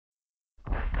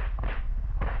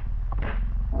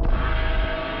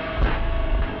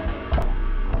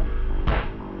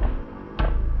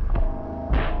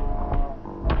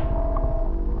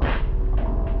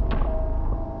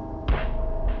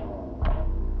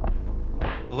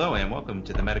Hello and welcome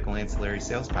to the Medical Ancillary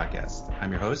Sales Podcast.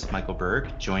 I'm your host, Michael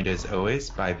Berg, joined as always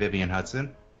by Vivian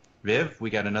Hudson. Viv, we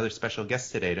got another special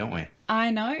guest today, don't we?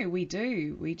 I know, we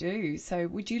do. So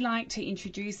would you like to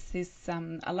introduce this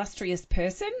illustrious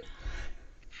person?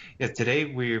 Yes, today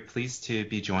we're pleased to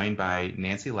be joined by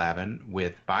Nancy Lavin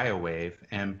with BioWave.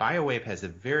 And BioWave has a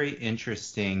very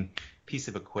interesting piece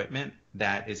of equipment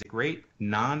that is a great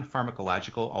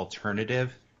non-pharmacological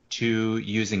alternative to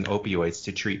using opioids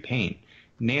to treat pain.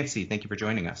 Nancy, thank you for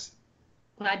joining us.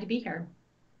 Glad to be here.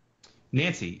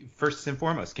 Nancy, first and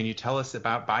foremost, can you tell us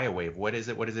about BioWave? What is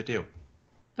it? What does it do?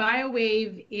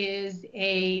 BioWave is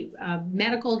a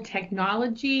medical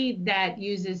technology that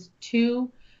uses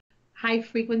two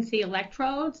high-frequency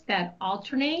electrodes that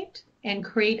alternate and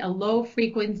create a low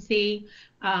frequency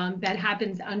that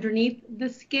happens underneath the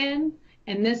skin.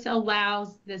 And this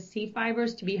allows the C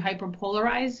fibers to be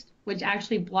hyperpolarized, which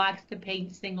actually blocks the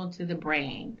pain signal to the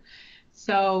brain.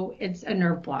 So it's a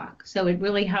nerve block. So it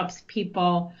really helps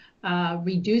people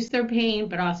reduce their pain,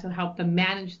 but also help them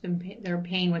manage their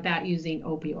pain without using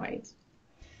opioids.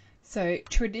 So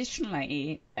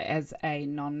traditionally, as a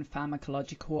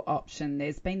non-pharmacological option,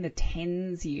 there's been the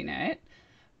TENS unit,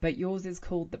 but yours is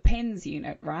called the PENS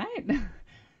unit, right?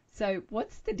 So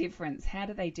what's the difference? How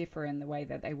do they differ in the way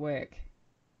that they work?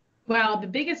 Well, the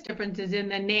biggest difference is in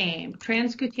the name.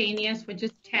 Transcutaneous, which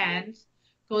is TENS,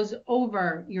 goes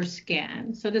over your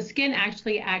skin. So the skin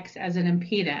actually acts as an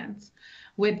impedance.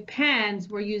 With PENS,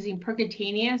 we're using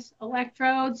percutaneous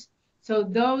electrodes. So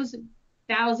those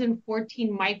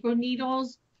 1,014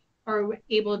 microneedles are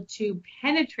able to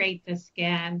penetrate the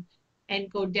skin and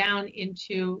go down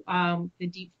into the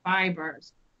deep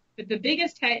fibers. But the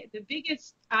biggest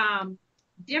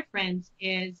difference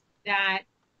is that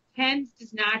PENS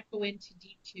does not go into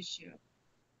deep tissue.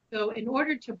 So in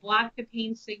order to block the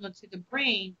pain signal to the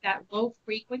brain, that low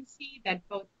frequency that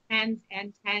both PENS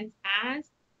and TENS has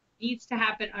needs to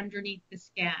happen underneath the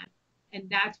skin. And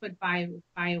that's what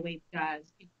BioWave does.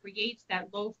 It creates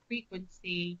that low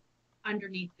frequency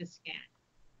underneath the skin.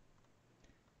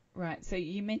 Right. So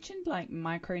you mentioned like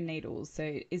microneedles.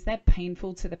 So is that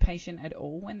painful to the patient at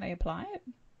all when they apply it?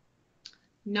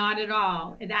 Not at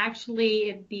all. It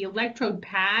actually, the electrode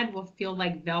pad will feel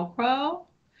like Velcro.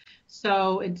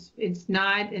 So it's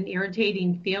not an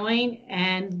irritating feeling.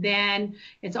 And then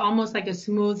it's almost like a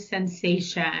smooth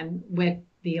sensation with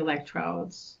the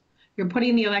electrodes. You're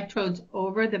putting the electrodes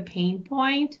over the pain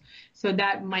point. So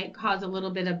that might cause a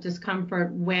little bit of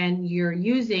discomfort when you're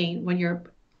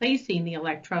placing the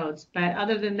electrodes. But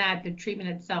other than that, the treatment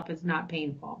itself is not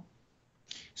painful.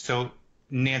 So,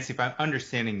 Nancy, if I'm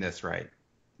understanding this right,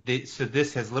 so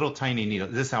this has little tiny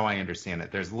needles. This is how I understand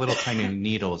it. There's little tiny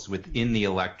needles within the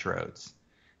electrodes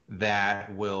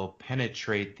that will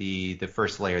penetrate the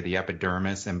first layer, the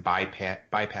epidermis, and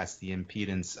bypass the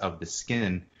impedance of the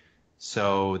skin,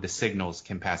 so the signals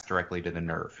can pass directly to the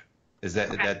nerve. Is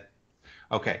that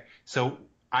okay? So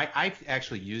I've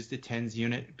actually used a TENS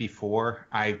unit before.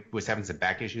 I was having some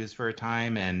back issues for a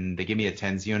time, and they gave me a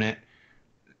TENS unit.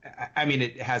 I mean,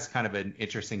 it has kind of an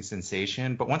interesting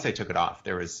sensation, but once I took it off,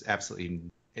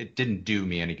 it didn't do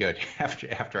me any good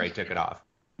after I took it off.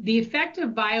 The effect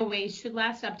of BioWave should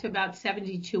last up to about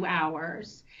 72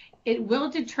 hours. It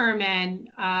will determine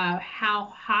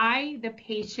how high the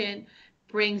patient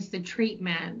brings the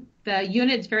treatment. The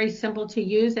unit's very simple to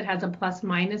use. It has a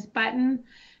plus-minus button.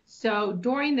 So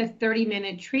during the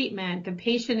 30-minute treatment, the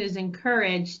patient is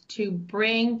encouraged to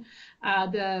bring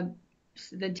the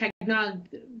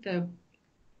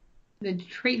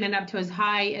treatment up to as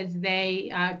high as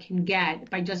they can get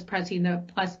by just pressing the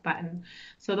plus button.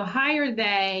 So the higher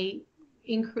they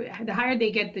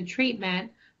get the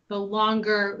treatment, the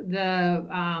longer the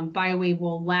BioWave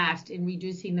will last in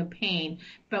reducing the pain.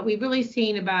 But we've really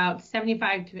seen about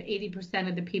 75 to 80%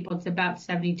 of the people, it's about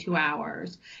 72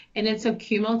 hours. And it's a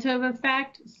cumulative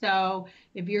effect. So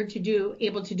if you're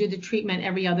able to do the treatment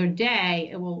every other day,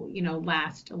 it will,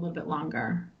 last a little bit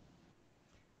longer.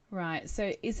 Right.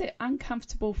 So is it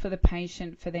uncomfortable for the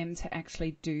patient for them to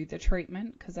actually do the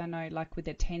treatment? Because I know like with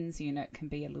the TENS unit can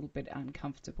be a little bit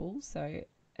uncomfortable. So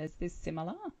is this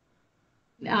similar?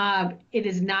 It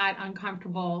is not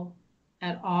uncomfortable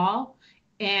at all,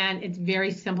 and it's very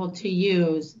simple to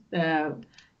use. The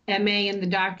MA in the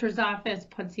doctor's office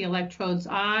puts the electrodes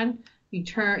on, you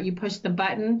push the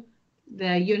button,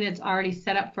 the unit's already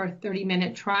set up for a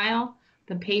 30-minute trial.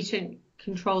 The patient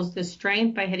controls the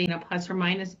strength by hitting a plus or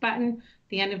minus button. At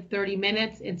the end of 30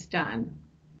 minutes, it's done.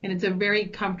 And it's a very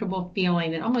comfortable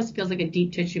feeling. It almost feels like a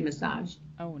deep tissue massage.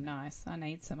 Oh, nice. I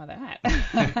need some of that.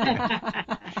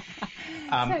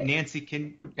 Nancy,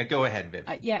 can go ahead, Viv.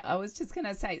 Yeah, I was just going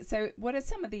to say, so what are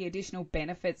some of the additional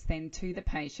benefits then to the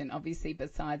patient, obviously,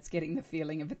 besides getting the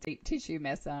feeling of a deep tissue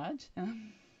massage?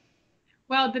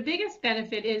 Well, the biggest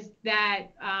benefit is that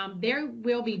there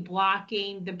will be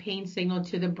blocking the pain signal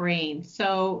to the brain.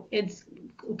 So it's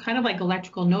kind of like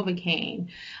electrical Novocaine.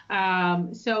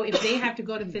 So if they have to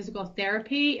go to physical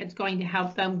therapy, it's going to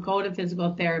help them go to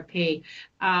physical therapy.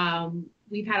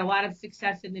 We've had a lot of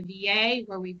success in the VA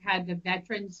where we've had the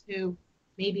veterans who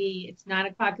maybe it's 9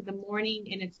 o'clock in the morning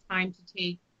and it's time to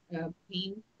take a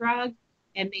pain drug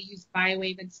and they use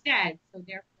BioWave instead. So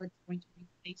therefore it's going to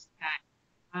replace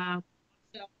that.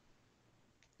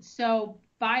 So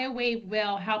BioWave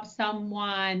will help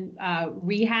someone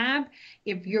rehab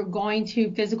if you're going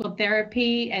to physical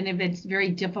therapy and if it's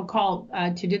very difficult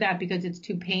to do that because it's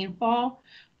too painful.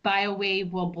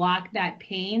 BioWave will block that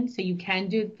pain so you can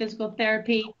do physical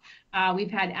therapy.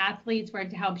 We've had athletes where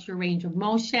it helps your range of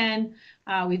motion.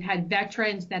 We've had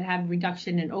veterans that have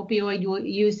reduction in opioid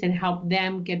use and help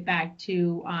them get back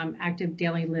to active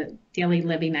daily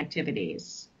living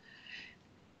activities.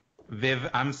 Viv,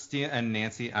 and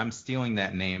Nancy, I'm stealing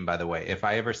that name, by the way. If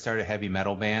I ever start a heavy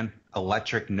metal band,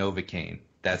 Electric Novocaine.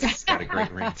 That's got a great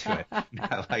ring to it.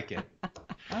 I like it.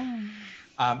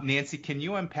 Nancy, can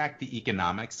you unpack the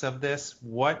economics of this?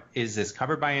 What is this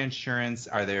covered by insurance?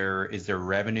 Is there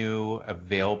revenue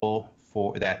available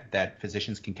for that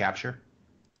physicians can capture?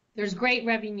 There's great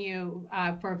revenue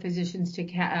for physicians to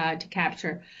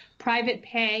capture. Private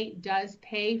pay does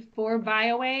pay for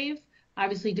BioWave.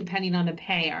 Obviously, depending on the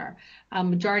payer.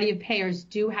 Majority of payers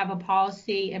do have a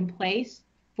policy in place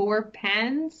for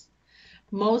pens.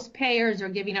 Most payers are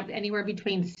giving up anywhere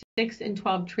between 6 and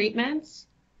 12 treatments.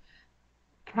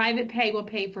 Private pay will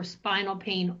pay for spinal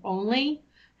pain only.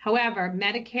 However,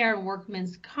 Medicare and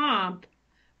Workman's Comp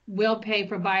will pay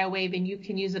for BioWave, and you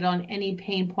can use it on any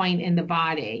pain point in the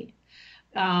body.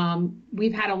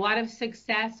 We've had a lot of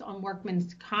success on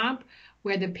Workman's Comp,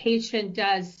 where the patient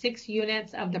does 6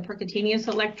 units of the percutaneous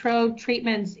electrode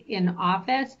treatments in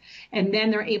office, and then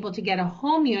they're able to get a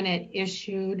home unit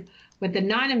issued with the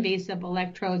non-invasive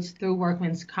electrodes through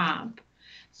Workman's Comp.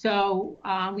 So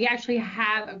we actually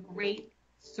have a great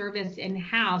service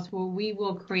in-house where we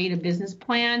will create a business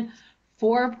plan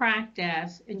for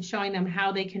practice and showing them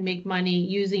how they can make money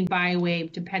using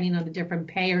BioWave depending on the different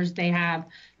payers they have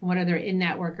and whether they're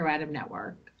in-network or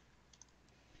out-of-network.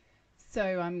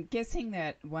 So I'm guessing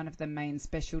that one of the main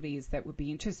specialties that would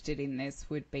be interested in this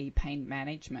would be pain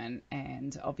management,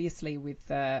 and obviously with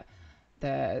the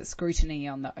scrutiny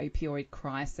on the opioid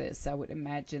crisis, I would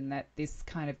imagine that this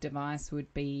kind of device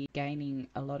would be gaining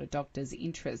a lot of doctors'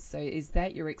 interest. So is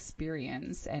that your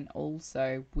experience, and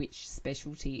also which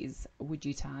specialties would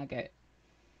you target?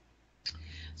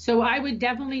 So I would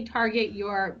definitely target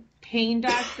your pain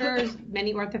doctors.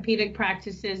 Many orthopedic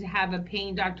practices have a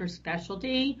pain doctor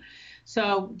specialty.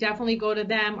 So definitely go to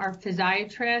them. Our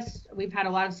physiatrists, we've had a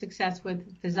lot of success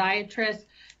with physiatrists,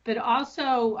 but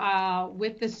also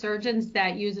with the surgeons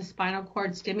that use a spinal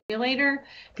cord stimulator,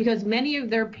 because many of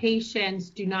their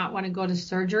patients do not want to go to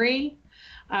surgery.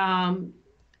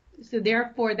 So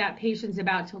therefore that patient's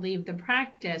about to leave the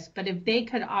practice. But if they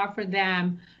could offer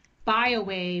them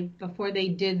BioWave before they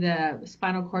did the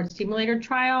spinal cord stimulator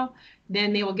trial,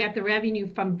 then they will get the revenue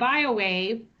from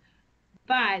BioWave.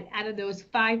 But out of those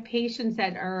 5 patients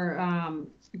that are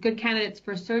good candidates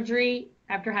for surgery,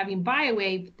 after having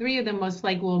BioWave, 3 of them most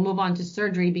likely will move on to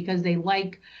surgery because they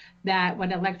like that what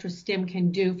electrostim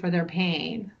can do for their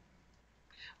pain.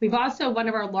 We've also, one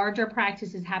of our larger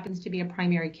practices happens to be a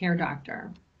primary care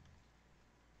doctor.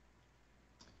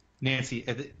 Nancy,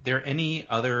 are there any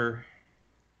other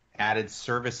added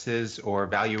services or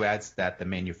value adds that the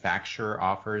manufacturer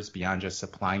offers beyond just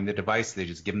supplying the device? They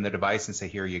just give them the device and say,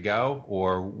 here you go,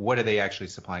 or what are they actually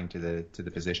supplying to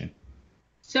the physician?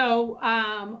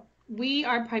 So we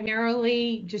are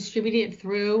primarily distributed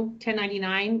through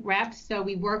 1099 reps. So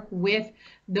we work with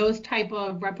those type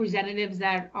of representatives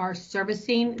that are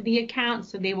servicing the account.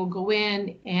 So they will go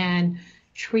in and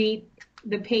treat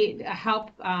the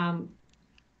help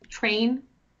train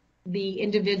the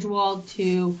individual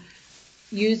to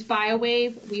use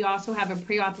BioWave. We also have a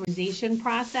pre-authorization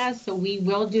process, so we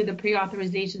will do the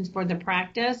pre-authorizations for the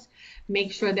practice,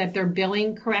 make sure that they're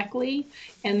billing correctly,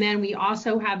 and then we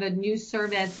also have a new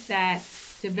service that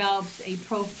develops a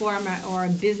pro forma or a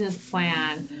business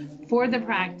plan for the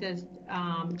practice,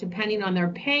 depending on their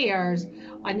payers,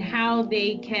 on how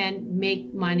they can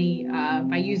make money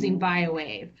by using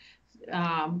BioWave,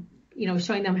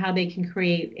 showing them how they can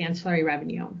create ancillary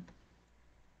revenue.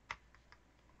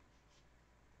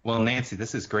 Well, Nancy,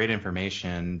 this is great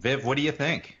information. Viv, what do you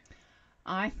think?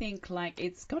 I think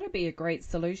it's got to be a great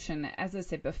solution. As I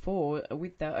said before,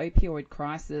 with the opioid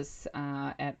crisis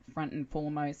at front and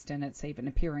foremost, and it's even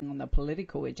appearing on the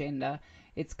political agenda,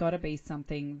 it's got to be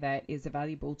something that is a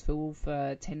valuable tool for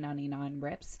 1099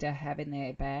 reps to have in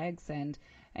their bags and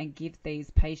give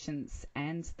these patients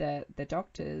and the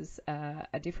doctors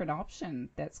a different option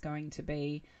that's going to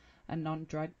be a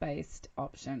non-drug based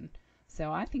option.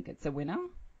 So I think it's a winner.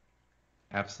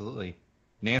 Absolutely.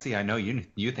 Nancy, I know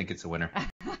you think it's a winner.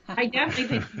 I definitely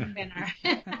think it's a winner.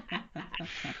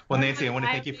 Well, Nancy, I want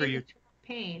to thank you for your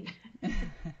pain.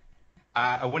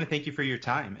 I want to thank you for your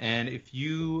time. And if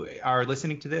you are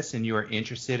listening to this and you are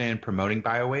interested in promoting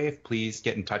BioWave, please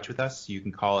get in touch with us. You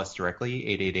can call us directly,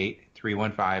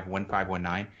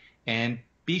 888-315-1519. And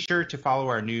be sure to follow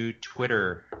our new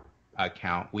Twitter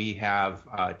account. We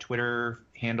have Twitter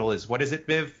handle is, what is it,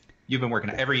 Viv? You've been working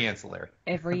on every ancillary.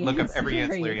 Look up every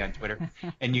ancillary on Twitter,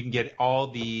 and you can get all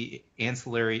the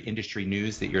ancillary industry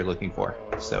news that you're looking for.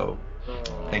 So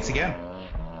thanks again.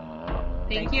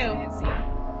 Thank you. Nancy.